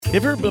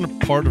Have you ever been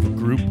a part of a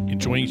group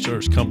enjoying each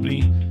other's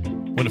company?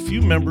 When a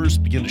few members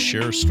begin to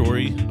share a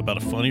story about a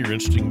funny or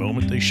interesting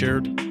moment they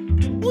shared,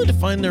 only to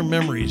find their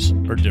memories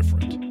are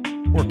different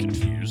or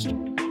confused.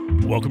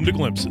 Welcome to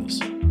Glimpses.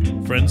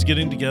 Friends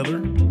getting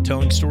together,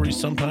 telling stories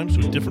sometimes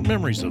with different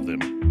memories of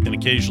them, and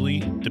occasionally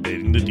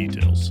debating the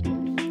details.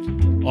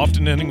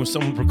 Often ending with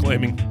someone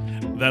proclaiming,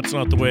 "That's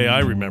not the way I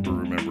remember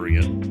remembering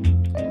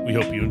it." We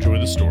hope you enjoy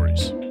the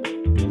stories.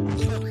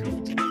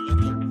 Welcome to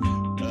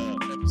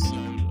another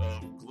episode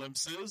of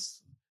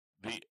Glimpses,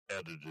 the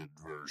edited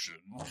version.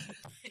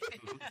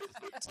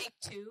 Take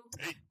two.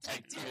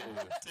 Take two.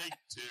 Take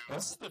two.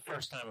 This is the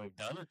first time we've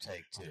done a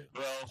take two.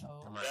 Well,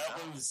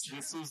 Oh.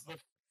 this was the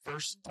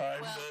first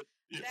time Well, that.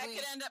 That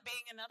could end up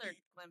being another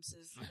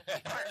glimpses.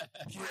 Yeah.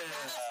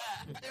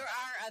 There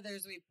are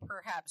others we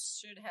perhaps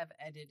should have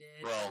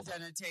edited Well- and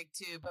done a take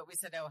two, but we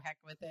said, oh, heck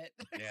with it.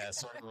 Yeah,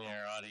 certainly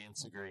our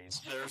audience agrees.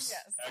 There's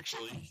Yes.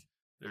 actually,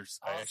 there's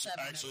All I seven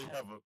of actually them.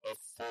 have a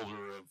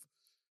folder of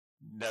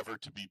never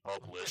to be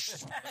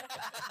published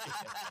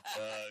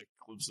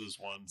glimpses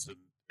ones,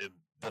 and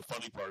the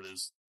funny part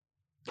is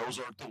those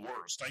aren't the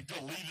worst. I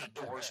deleted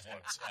the worst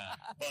ones,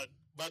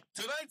 but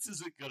tonight's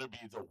isn't going to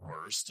be the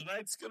worst.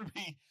 Tonight's going to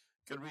be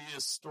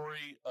a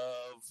story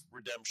of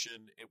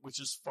redemption, which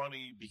is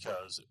funny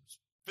because it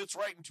fits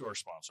right into our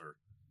sponsor.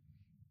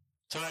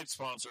 Tonight's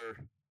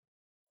sponsor,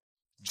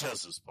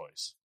 Jez's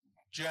Place.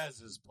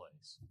 Jazz's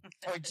Place.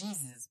 Or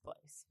Jesus'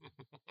 place.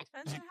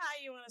 Depends on how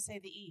you want to say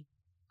the E.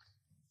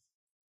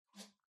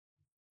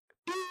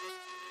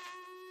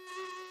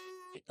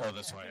 Oh,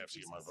 that's why I have to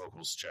get my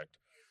vocals checked.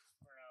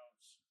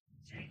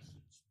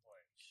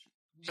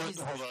 Jesus.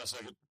 Hold on a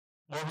second.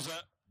 What was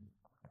that?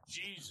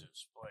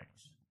 Jesus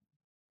place.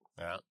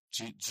 Yeah,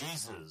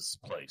 Jesus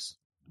Place.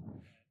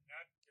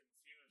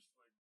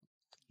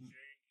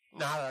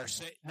 Not confused with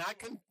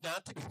J-E.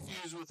 Not to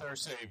confuse with our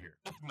Savior.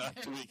 Not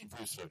to be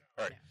confused with.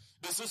 All right.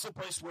 Is this a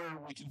place where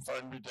we can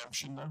find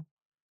redemption now?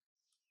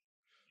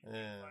 Find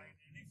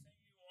anything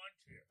you want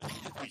here.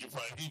 We can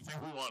find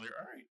anything we want here.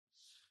 All right.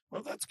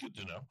 Well, that's good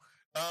to know.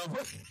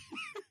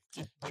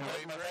 Can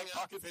we bring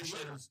up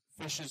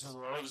fishes and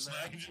loaves now?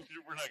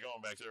 We're not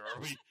going back there, are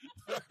we?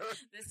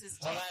 This is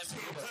Well, take that's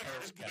two. the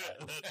first guy.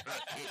 That's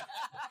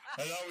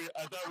right.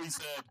 I thought we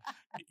said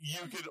you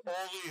could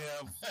only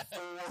have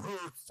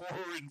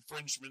four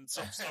infringements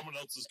of someone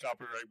else's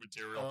copyright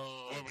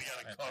material. When we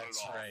gotta cut it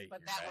that's off. Right, But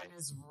you're that right. one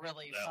is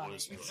really That funny.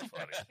 was really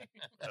funny.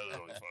 That was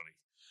really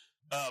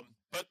funny.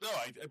 But no,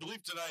 I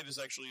believe tonight is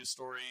actually a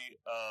story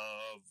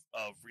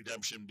of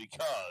redemption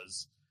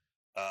because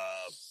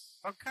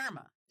Or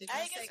karma. Did you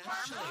I say think it's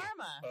karma?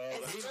 karma.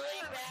 that's It's right.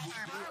 really bad You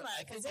do. karma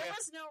I because think there that-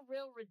 was no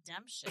real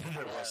redemption.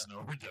 there was no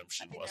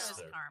redemption, I think was it was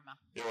there? karma.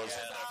 It was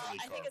Yeah. definitely I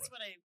karma. think it's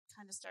what I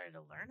kind of started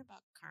to learn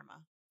about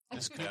karma.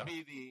 This could Yeah.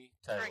 be the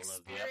Or title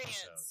of the episode.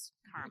 experience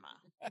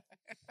karma.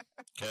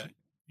 Okay,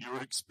 you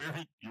were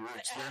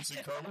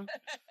experiencing karma.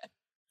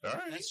 All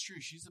right. That's true.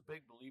 She's a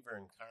big believer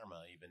in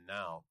karma even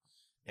now.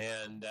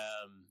 And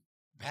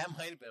that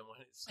might have been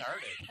when it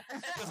started.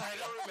 Because I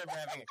don't remember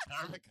having a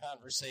karma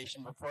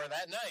conversation before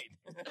that night.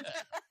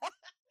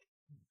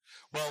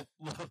 Well,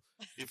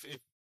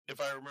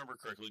 if I remember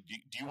correctly,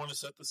 do you want to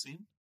set the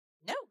scene?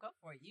 No, go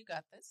for it. You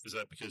got this. Is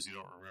that because you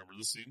don't remember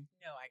the scene?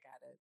 No, I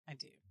got it. I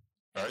do.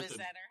 All It right, was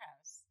then. at our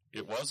house.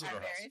 It was at Our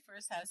our house. very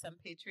first house on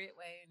Patriot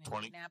Way in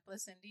 20.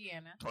 Indianapolis,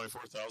 Indiana.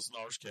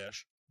 $24,000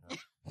 cash.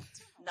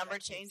 Number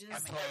changes I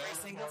mean, every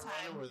single One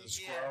time. where the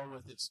squirrel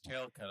with its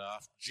tail cut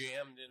off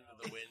jammed into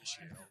the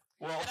windshield.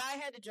 Well, And I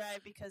had to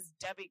drive because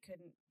Debbie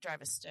couldn't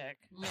drive a stick.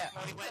 Yeah.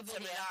 When we went to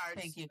Covidia. Menards.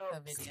 Thank you, Oh,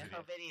 Covidia.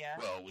 Covidia.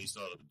 well, at least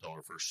not until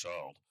her first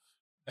child.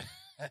 Did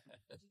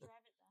you drive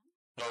it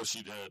then? No,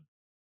 she did.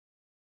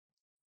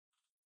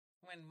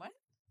 When what?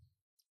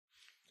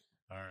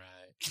 All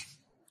right.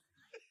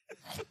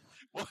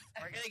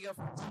 We're going to go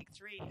for take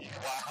three.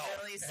 Wow.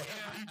 Really soon.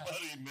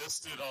 Everybody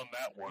missed it on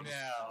that one.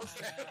 No.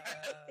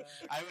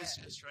 I was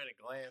just trying to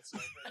glance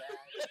over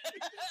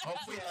that.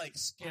 Hopefully,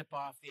 skip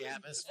off the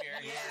atmosphere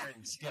here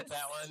and skip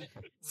that one.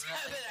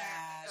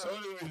 So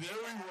anyway, there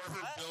we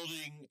were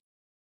building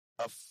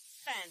a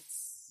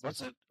Fence.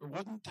 what's it? It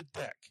wasn't the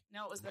deck.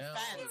 No, it was the No,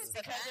 fence it was the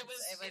because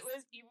fence. it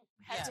was you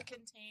had Yeah. to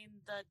contain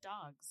the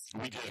dogs.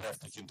 We did have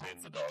to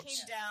contain the We dogs.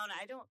 came down.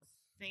 I don't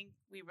think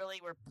we really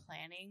were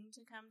planning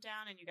to come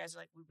down, and you guys are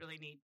like, we really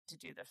need to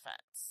do the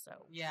fence.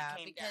 So Yeah, we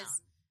came because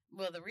down.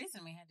 well, the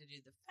reason we had to do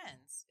the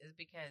fence is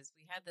because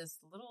we had this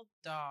little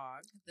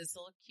dog, this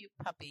little cute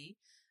puppy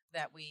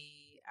that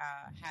we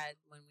had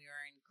when we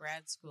were in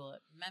grad school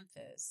at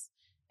Memphis,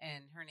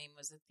 and her name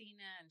was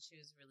Athena, and she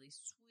was really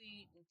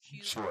sweet and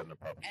cute. She wasn't a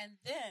puppy. And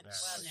then, Yeah,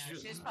 well, no,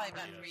 she was probably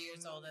about 3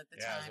 years old at the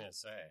Yeah, I was time. going to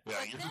say. Yeah,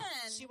 But you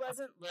then She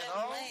wasn't in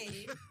little.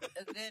 late,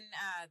 then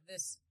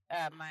this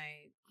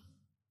my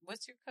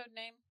what's your code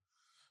name?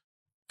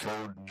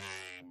 code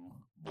name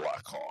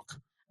Blackhawk.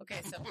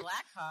 Okay, so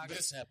Blackhawk.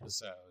 This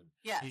episode,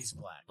 Yes. he's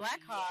black.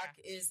 Blackhawk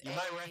is You a,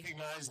 might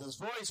recognize this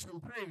voice from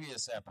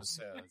previous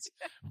episodes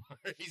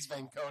where he's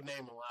been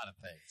codenamed a lot of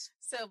things.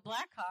 So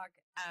Blackhawk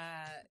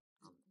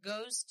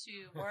goes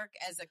to work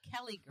as a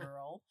Kelly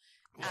girl.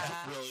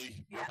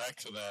 Really? We're yeah. back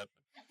to that.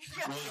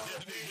 Really?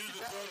 You need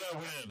to throw that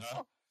one in,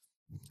 huh?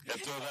 Yeah,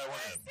 throw that one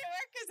Goes in. to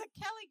work as a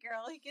Kelly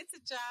girl. He gets a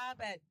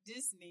job at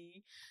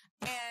Disney,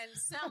 and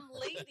some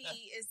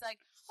lady is like,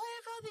 "Oh, I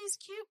have all these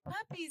cute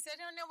puppies. I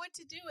don't know what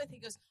to do with." He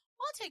goes,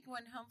 "I'll take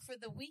one home for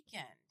the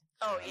weekend."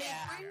 Oh, And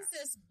yeah. he brings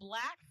this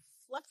black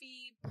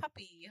fluffy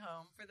puppy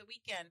home for the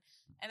weekend,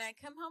 and I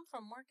come home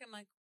from work. I'm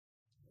like,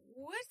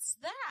 "What's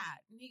that?"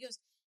 And he goes,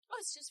 "Oh,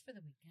 it's just for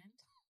the weekend.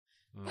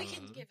 We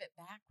can Mhm. give it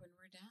back when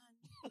we're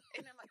done."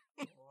 And I'm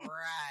like,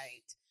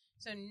 "Right."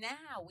 So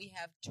now we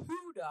have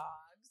 2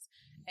 dogs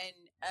and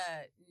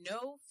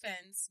no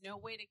fence, no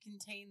way to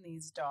contain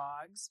these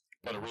dogs.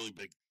 But a really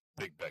big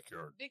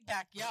backyard. Big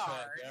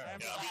backyard. backyard. Yeah,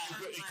 I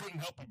mean, it couldn't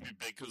help but be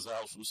big because the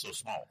house was so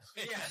small.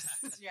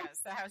 Yes,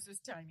 the house was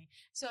tiny.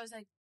 So I was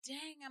like,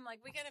 dang, I'm like,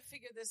 we got to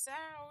figure this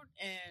out.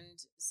 And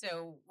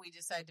so we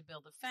decided to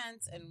build a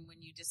fence. And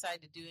when you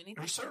decide to do anything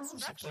Or so it was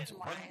construction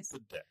wise, the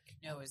deck.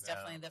 no, it was No,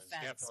 definitely the it's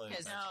fence definitely the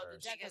because fence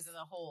first. because of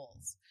the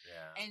holes.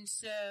 Yeah. And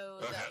so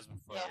Okay.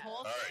 the whole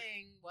All right.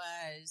 thing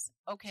was,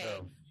 okay,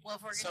 So, well,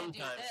 if we're going to do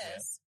sometimes, yeah.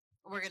 this,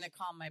 we're going to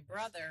call my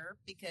brother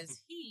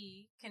because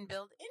he can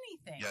build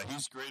anything. Yeah,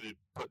 he's great at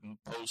putting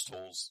post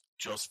holes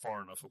just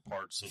far enough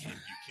apart so that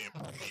you can't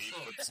put the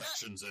 8-foot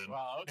sections in,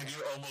 well, okay. and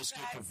you almost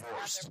get That's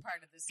divorced. another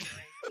part of the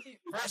story.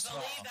 First I of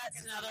all- believe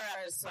that's another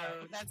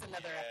episode. That's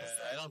another I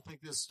episode. don't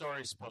think this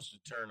story's supposed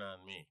to turn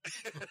on me.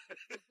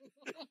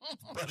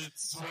 But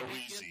it's so So we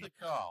easy. get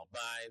the call,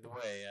 by the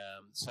way.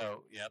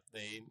 Yep,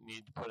 they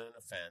need to put in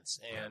a fence.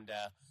 And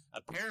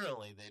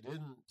apparently they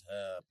didn't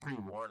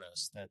pre-warn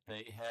us that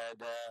they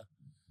had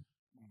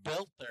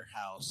built their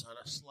house on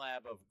a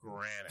slab of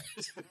granite.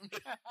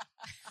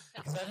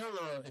 'Cause I don't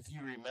know if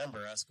you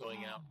remember us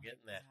going out and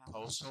getting that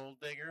post hole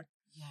digger.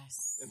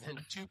 Yes. And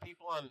then 2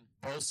 people on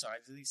both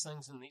sides of these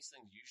things, and these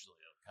things usually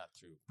are cut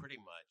through pretty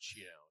much,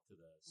 to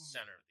the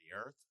center of the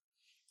earth.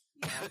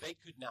 And they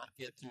could not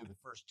get through the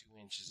first 2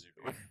 inches of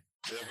it.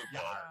 We have a Oh,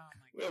 bad, my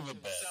we have a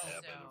gosh. bad So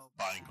habit of bad.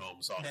 buying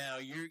homes on Now,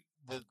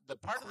 the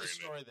part of the Granite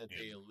story that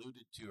they in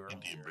alluded to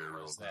Indian earlier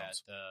burial was that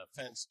grounds. the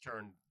fence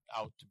turned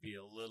out to be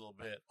a little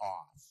bit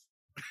off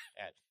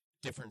at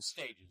different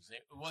stages.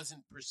 It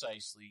wasn't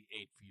precisely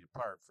 8 feet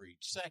apart for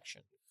each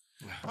section.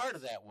 Part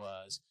of that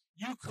was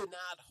you could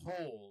not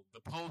hold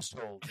the post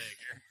hole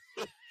digger.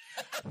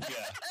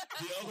 Yeah.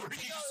 The other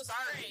piece.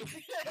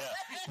 Sorry. Yeah.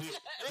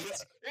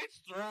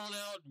 It's throwing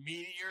out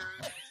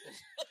meteors.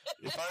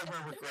 If I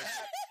remember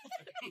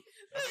correctly.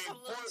 A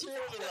little for too the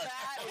record,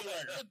 for the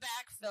record, The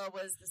backfill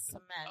was the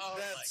cement. Oh,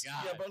 that's, my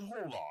God. Yeah, but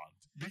hold on.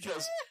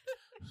 Because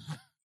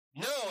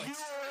No,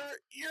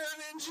 you're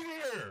an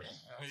engineer.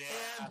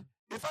 And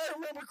if I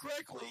remember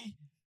correctly,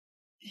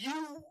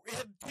 you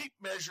had tape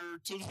measure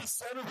to the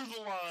center of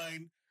the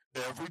line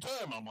every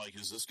time. I'm like,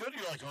 is this good?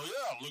 You're like, oh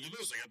yeah, look at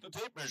this. I got the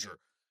tape measure.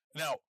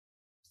 Now,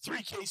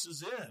 3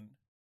 cases in,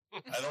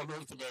 I don't know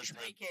if the 3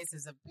 measurement.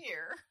 cases of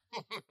beer.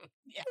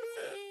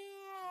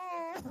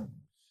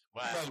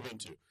 Might have been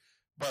 2.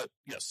 But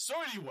yes. So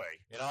anyway,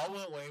 it all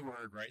went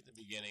wayward right at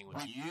the beginning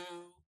when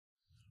you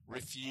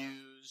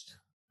refused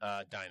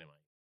dynamite.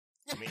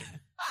 I mean,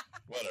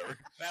 whatever.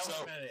 that So-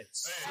 was been it. Hey,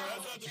 that's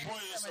not the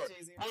point of the So story. much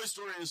easier. Point of the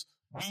story is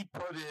we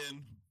put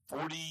in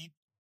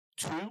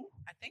 42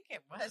 I think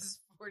it was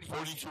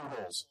 42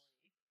 holes.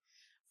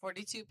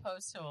 42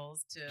 post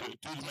holes to Do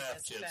the math,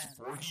 this kids. fence.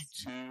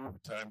 42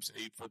 times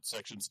 8-foot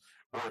sections,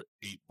 or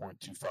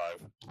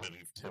 8.25,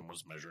 depending if Tim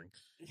was measuring.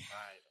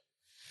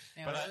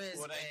 No, But it was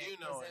what I big,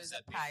 do know 'cause it is was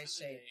that a pie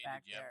shaped you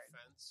have backyard. a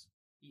fence.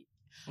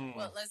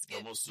 Well, let's get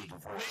Almost a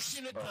divorce.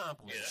 Mission but-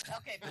 accomplished. Yeah.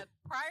 okay, but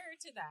prior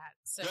to that,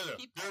 so No, no,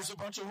 keep there's a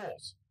bunch of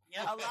holes.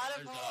 a lot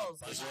of There's holes.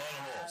 There's a lot of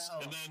holes.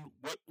 And then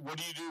what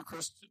do you do,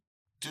 Kristen?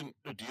 Do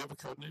you have a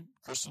code name,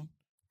 Kristen?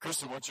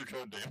 Kristen, what's your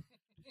code name?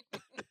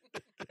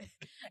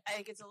 I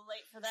think it's a little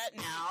late for that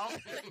now.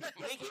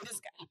 We can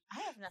just. I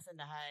have nothing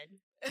to hide.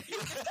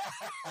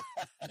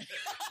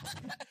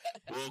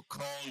 We'll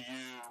call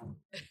you.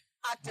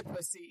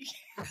 Octopussy.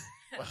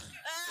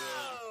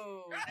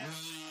 Oh.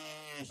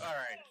 Really? All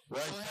right.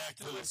 Right We'll back have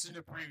to to the. listen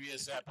to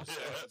previous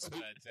episodes. But,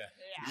 Yeah.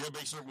 Yeah,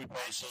 make sure we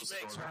post she those.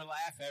 makes in order. her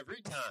laugh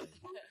every time.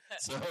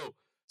 So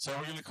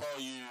we're gonna call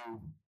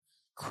you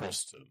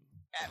Kristen.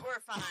 We're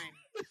fine.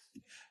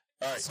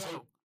 All right.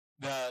 So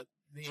the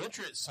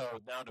interest. So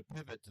now to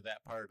pivot to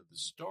that part of the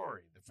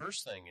story, the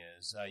first thing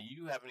is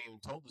you haven't even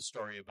told the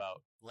story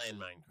about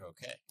landmine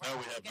croquet. No,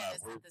 we have We're not.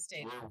 gonna set the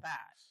stage we're- with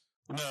that.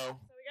 No. So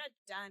we got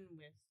done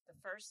with the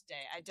first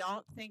day. I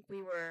don't think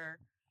we were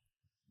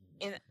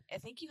in. I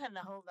think you had a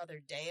whole other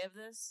day of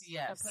this.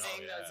 Yes. Of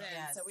putting Oh, those in.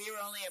 Yes. So we were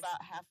only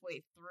about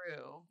halfway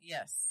through,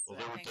 Yes. Well,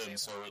 I they were think we done.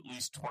 So at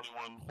least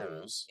 21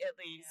 holes. at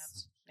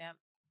least. Yep.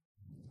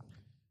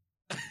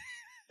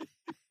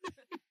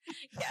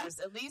 Yes,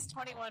 at least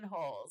 21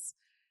 holes.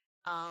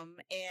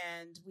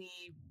 And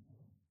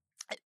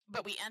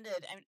but we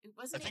ended. I mean, it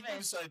I wasn't think even.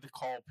 we decided to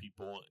call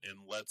people and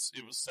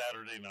it was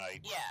Saturday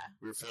night. Yeah.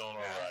 We were feeling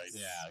all right.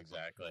 Yeah,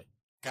 exactly.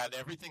 Got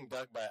everything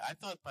dug by. I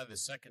thought by the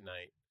second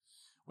night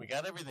We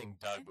got everything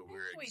dug, but we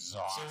were We-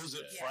 exhausted. So was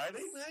it Yes. Friday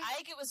night? I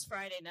think it was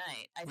Friday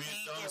night. I We had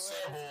think done it a was.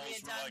 set of holes. We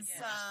had We're done like,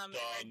 some. We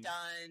done. were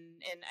done,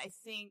 and I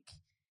think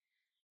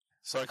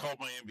So I called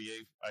my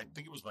NBA. I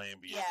think it was my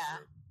NBA Yeah.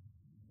 group.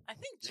 I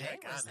think Jay Yeah,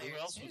 God, was there who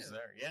else too. was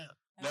there? Yeah.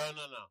 Yeah.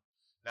 No.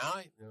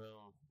 Now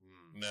no.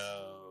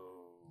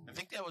 No. I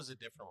think that was a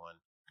different one.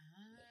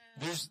 Ah.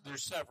 There's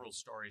several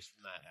stories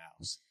from that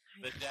house.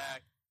 The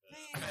deck,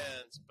 the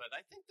fence, but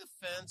I think the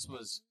fence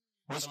was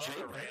some Jay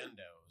other there?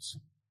 randos.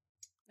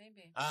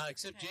 Maybe.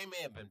 Except Okay. Jay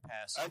may have been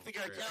passing. I think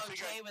I through. no, think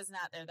Jay was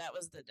not there. That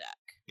was the deck.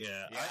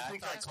 Yeah, Yeah, I I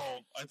think I thought-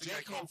 called. I think Jay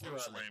I came called through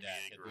for on the my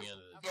deck NBA at group. the end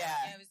of the Okay. day.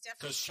 Yeah. It was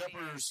definitely 'Cause the NBA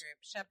Shepherd's- group.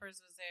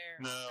 Shepherd's was there.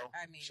 No,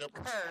 I mean,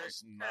 Shepherd Kurt.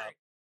 was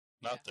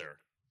not there.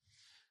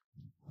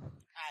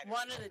 I don't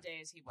One know. of the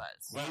days he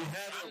was. Well, we I'm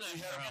had not we sure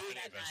had how a many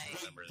that of us night.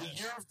 remember the this.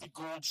 year of the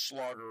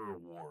Goldschlager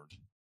Award.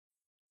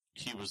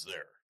 He was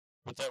there,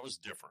 but that was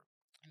different.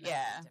 And that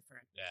Yeah. was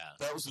different. Yeah.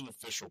 That was an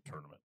official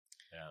tournament.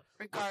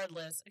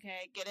 Regardless,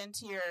 okay, get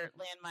into your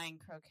landmine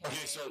croquet.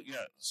 Okay,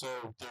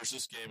 so there's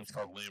this game. It's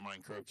called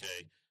Landmine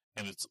Croquet,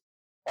 and it's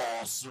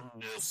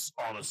awesomeness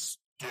on a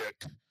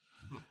stick.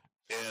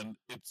 And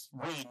it's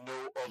really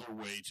no other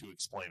way to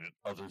explain it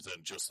other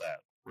than just that,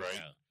 right?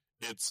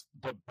 Yeah. It's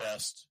the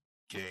best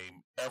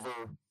game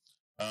ever.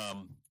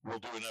 We'll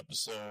do an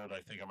episode.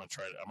 I think I might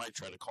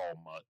try to call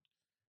Mutt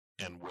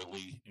and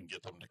Willie and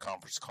get them to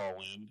conference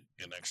call in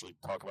and actually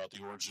talk about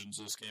the origins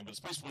of this game. But it's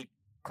basically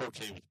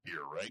croquet with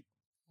beer, right?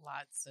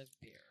 Lots of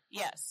beer.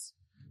 Yes.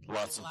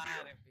 Lots a of lot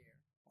beer. of beer.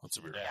 Lots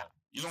of beer. Yeah.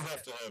 You don't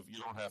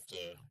have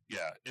to.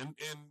 Yeah. And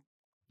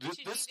But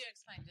you this need to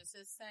explain just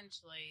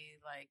essentially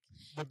like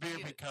The beer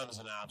You- becomes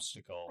an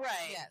obstacle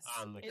Right. yes,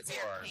 on the It's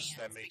course cans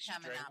that makes you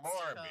become an drink more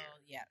obstacle,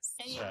 beer. Yes,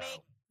 And you So-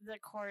 make the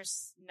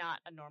course not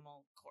a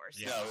normal course.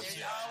 Yeah, No, There's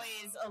yeah.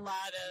 always a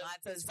lot of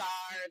lots of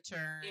bizarre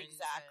turns.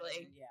 Exactly.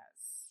 and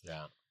yes.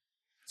 Yeah.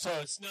 So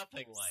it's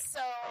nothing like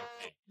So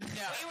croquet.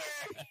 we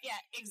were, yeah,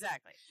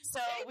 exactly. So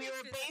we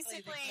were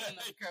basically,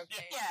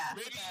 yeah.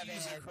 Maybe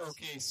use a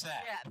croquet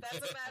set. Yeah,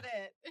 that's about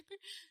it.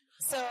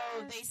 So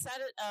they set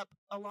it up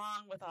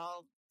along with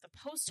all the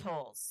post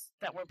holes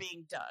that were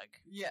being dug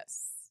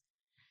Yes.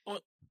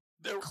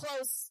 there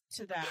close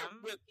to them.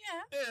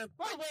 Yeah.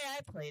 Well, the way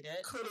I played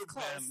it, could have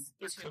close been.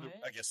 There to could have.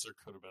 it. I guess there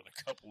could have been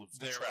a couple of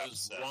There traps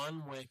was set.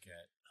 one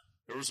wicket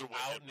There was a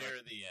out wicket,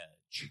 near the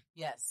edge.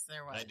 Yes,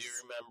 there was. I do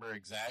remember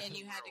exactly. And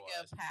you had to where go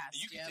it was.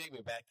 past. You can yep. take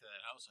me back to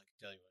that house. I can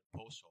tell you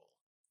what post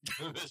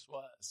hole this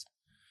was.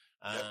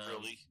 Yeah,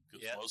 really?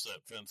 Because yeah. most of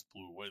that fence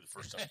blew away the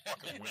first time the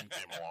fucking wind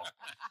came along.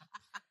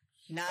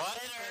 Not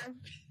What? there.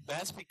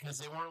 That's because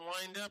they weren't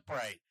lined up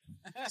right.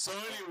 So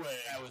anyway,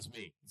 That was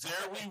me.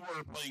 there we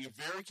were playing a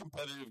very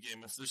competitive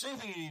game. If there's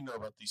anything you need to know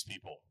about these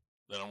people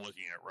that I'm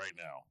looking at right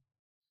now,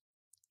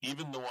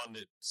 even the one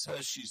that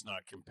says she's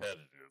not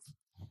competitive,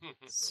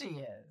 She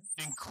is.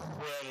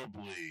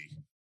 incredibly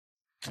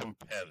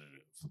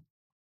competitive.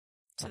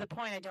 To the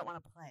point I don't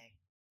want to play.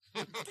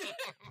 In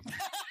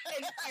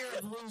fear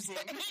of losing.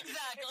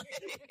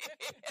 Exactly.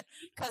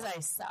 Because I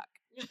suck.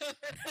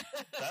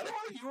 That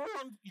one, you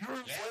were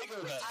in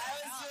Fuego that I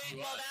night. was doing You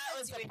well. was. That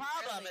was the Doing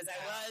problem. really Is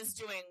I well. was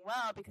doing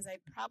well because I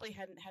probably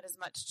hadn't had as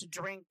much to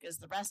drink as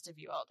the rest of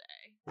you all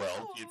day.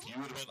 Well, if you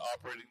would have been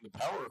operating the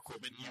power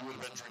equipment, you would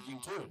have been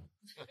drinking too.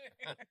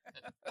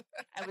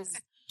 I was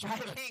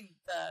driving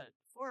the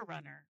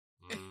Forerunner.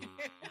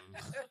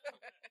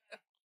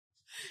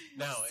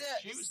 No, So-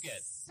 she was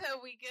good. So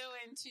we go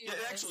into Yeah,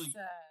 this, actually,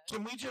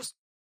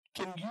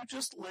 Can you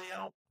just lay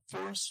out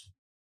for us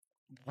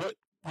what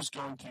was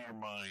going through your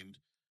mind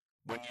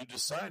when you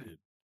decided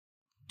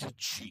to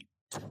cheat?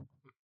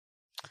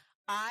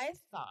 I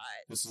thought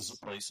This is a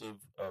place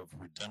of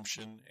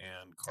redemption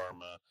and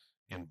karma,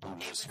 and Buddha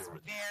it is was here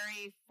with you.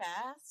 very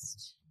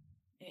fast.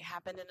 It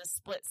happened in a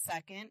split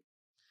second.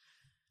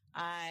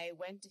 I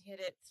went to hit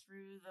it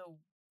through the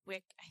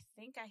wick. I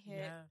think I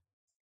hit.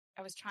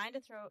 I was trying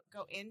to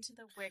go into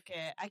the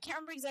wicket. I can't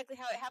remember exactly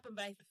how it happened,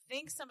 but I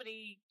think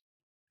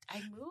I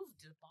moved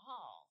the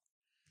ball.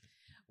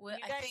 Well,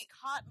 You I guys think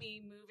caught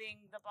me moving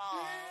the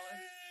ball.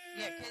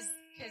 yeah, because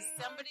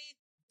somebody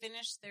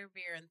finished their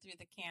beer and threw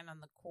the can on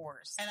the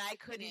course, And I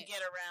couldn't it-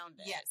 get around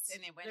it. yes,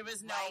 and it went. There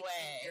was no right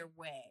way. in your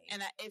way,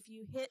 And if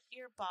you hit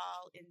your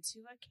ball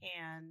into a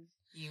can,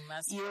 you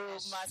must. you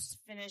finish. must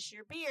finish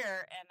your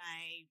beer.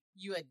 And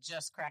You had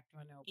just cracked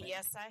one open.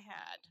 yes, I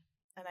had.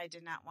 And I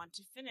did not want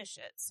to finish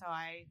it. So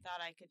I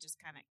thought I could just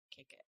kind of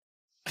kick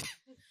it.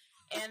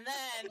 And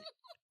then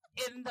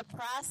in the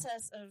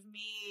process of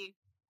me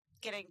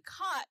getting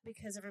caught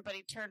because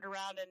everybody turned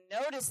around and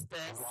noticed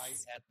this,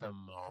 Right at the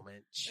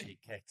moment she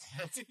kicked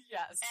it.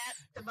 Yes. at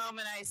the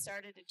moment I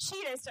started to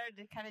cheat, I started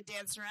to kind of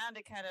dance around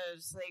to kind of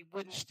just like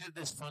wouldn't. She did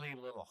this funny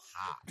little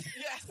hop.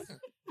 Yes.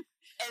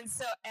 And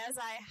so as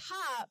I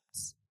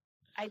hopped,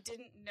 I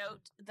didn't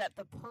note that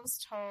the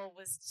post hole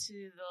was to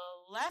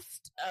the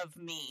left of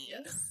me.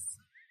 Yes.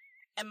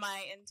 And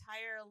my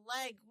entire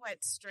leg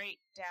went straight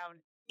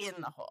down in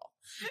the hole.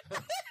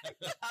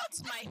 Up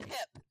to my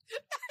hip.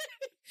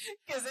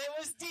 Because it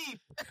was deep.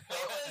 It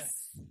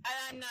was, and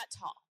I'm not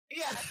tall.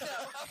 Yeah.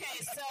 Okay.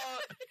 So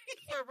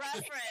for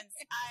reference,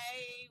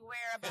 I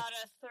wear about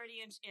a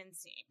 30-inch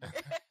inseam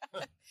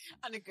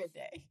On a good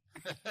day.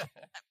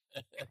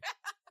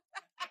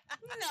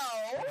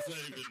 No. What does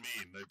that even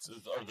mean?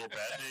 Are there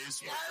bad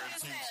days? I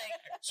was gonna say,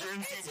 Is your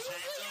inseam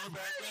changed on a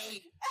bad day?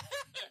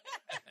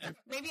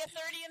 maybe a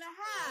 30 and a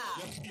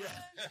half.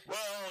 Yeah.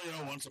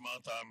 Well, once a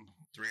month I'm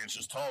 3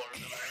 inches taller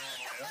than I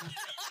normally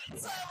am.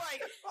 So I'm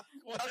like,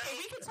 okay,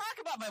 we can talk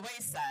about my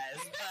waist size,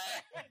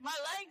 but my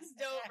legs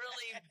don't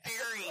really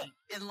vary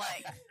in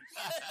length.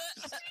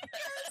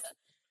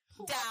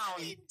 Down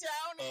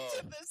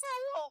Into this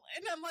hole.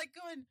 And I'm like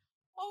going,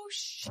 oh,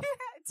 shit.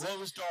 Well, it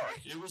was dark.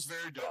 It was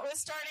very It dark. was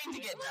starting to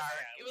get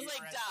dark. It was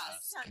like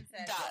dusk.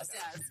 Sunset. Dusk.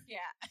 Yeah.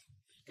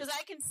 Because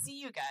I can see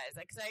you guys.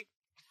 Because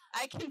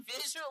I can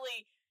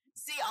visually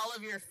see all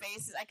of your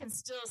faces. I can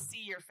still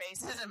see your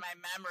faces in my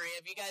memory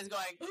of you guys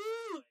going,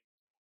 ooh.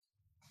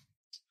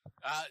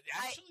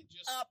 Actually,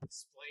 just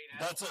splayed out.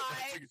 That's it.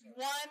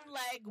 One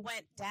leg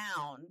went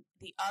down.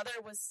 The other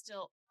was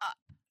still up.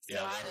 So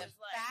Yeah, I that was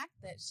The like fact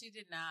that she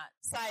did not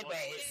sideways.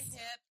 break a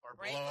hip, Or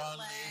break blow a on the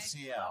leg,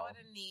 ACL. blow at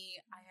a knee,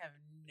 I have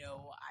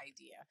no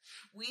idea.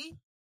 We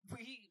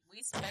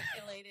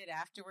speculated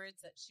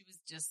afterwards that she was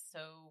just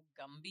so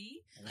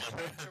Gumby,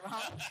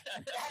 drunk,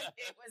 that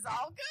it was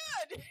all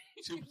good.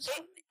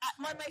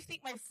 I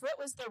think my foot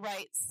was the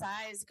right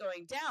size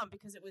going down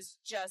because it was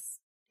just,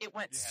 it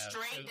went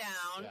straight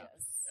down. Yeah.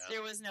 Yes.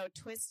 There was no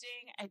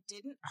twisting. I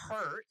didn't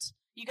hurt.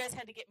 You guys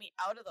had to get me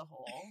out of the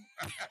hole.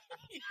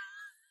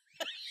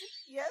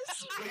 Yes,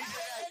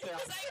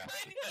 because I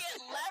couldn't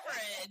get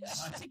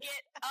leverage to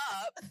get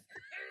up.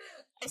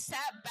 I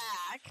sat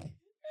back.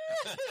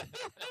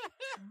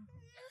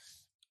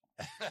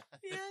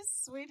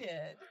 Yes, we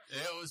did.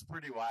 It was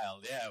pretty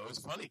wild. Yeah, it was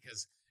funny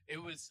because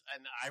it was,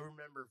 and I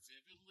remember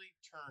vividly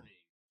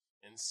turning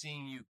and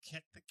seeing you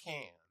kick the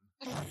can.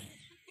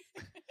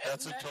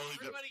 That's a totally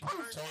Everybody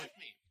different, turned at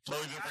me.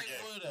 totally different I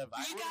game. would have.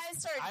 You guys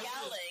started I would've-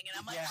 yelling, and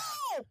I'm like, yeah.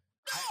 no,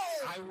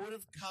 no. I would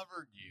have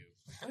covered you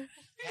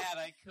had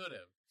I could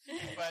have.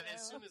 But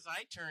as soon as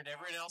I turned,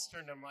 everyone else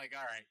turned. I'm like,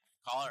 all right,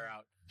 call her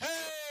out. Hey,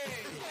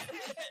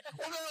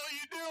 what the hell are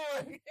you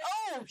doing?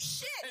 Oh,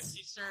 shit.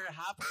 She started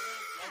hopping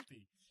around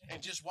guilty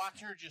and just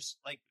watching her just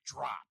like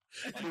drop.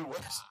 It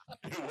was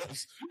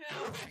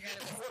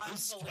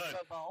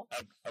Unbelievable.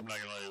 I'm not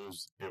gonna lie,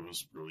 it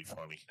was really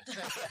funny.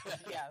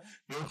 Yeah.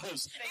 It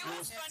was It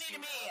was funny to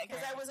me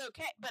because I was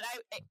okay, but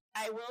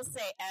I will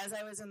say, as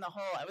I was in the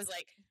hole, I was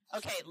like,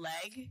 okay,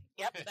 leg,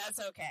 yep, that's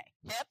okay.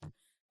 Hip,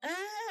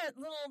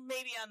 little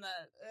maybe on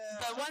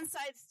the one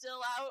side still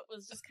out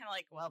was just kind of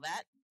like, well,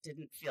 that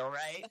didn't feel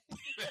right.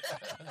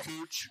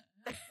 Cooch.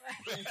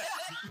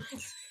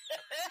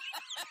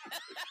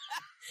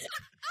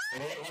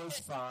 It was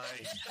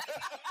fine.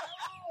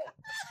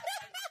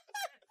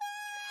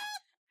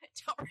 I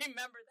don't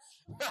remember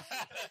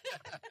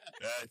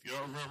that. You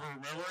don't remember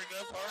remembering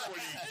that part when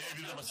he gave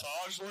you the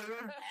massage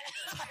later?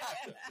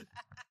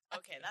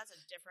 Okay, that's a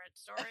different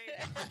story.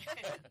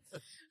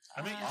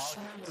 I mean, Oh,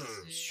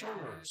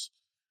 shoulders.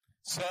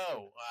 So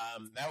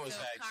that was So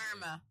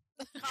actually karma.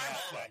 Yeah,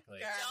 exactly.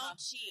 Don't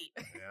cheat.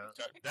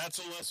 Yeah. That's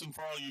a lesson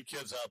for all you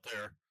kids out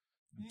there.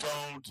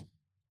 Don't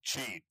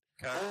cheat.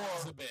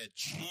 Karma's Or a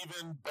bitch.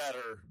 even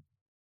better,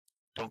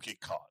 don't get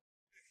caught.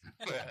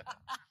 All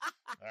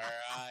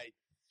right.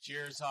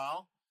 Cheers,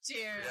 all.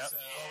 Cheers. Yep.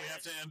 Oh, we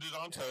have to end it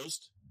on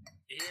toast.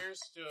 Here's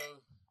to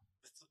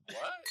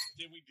What?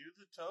 Did we do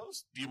the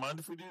toast? Do you mind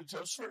if we do the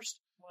toast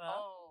first?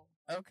 Well,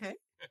 okay.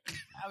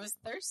 I was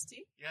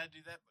thirsty. you gotta do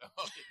that.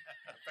 Oh,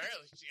 yeah.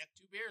 Apparently, she got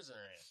 2 beers in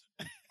her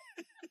hand.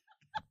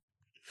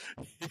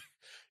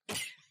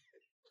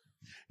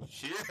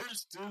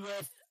 Here's to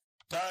the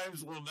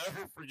times we'll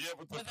never forget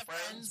with the With the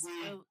friends we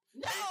No.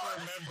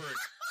 hate remembered.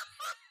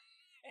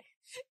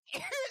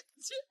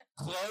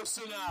 Close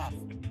enough.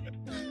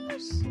 Oh,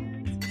 shit.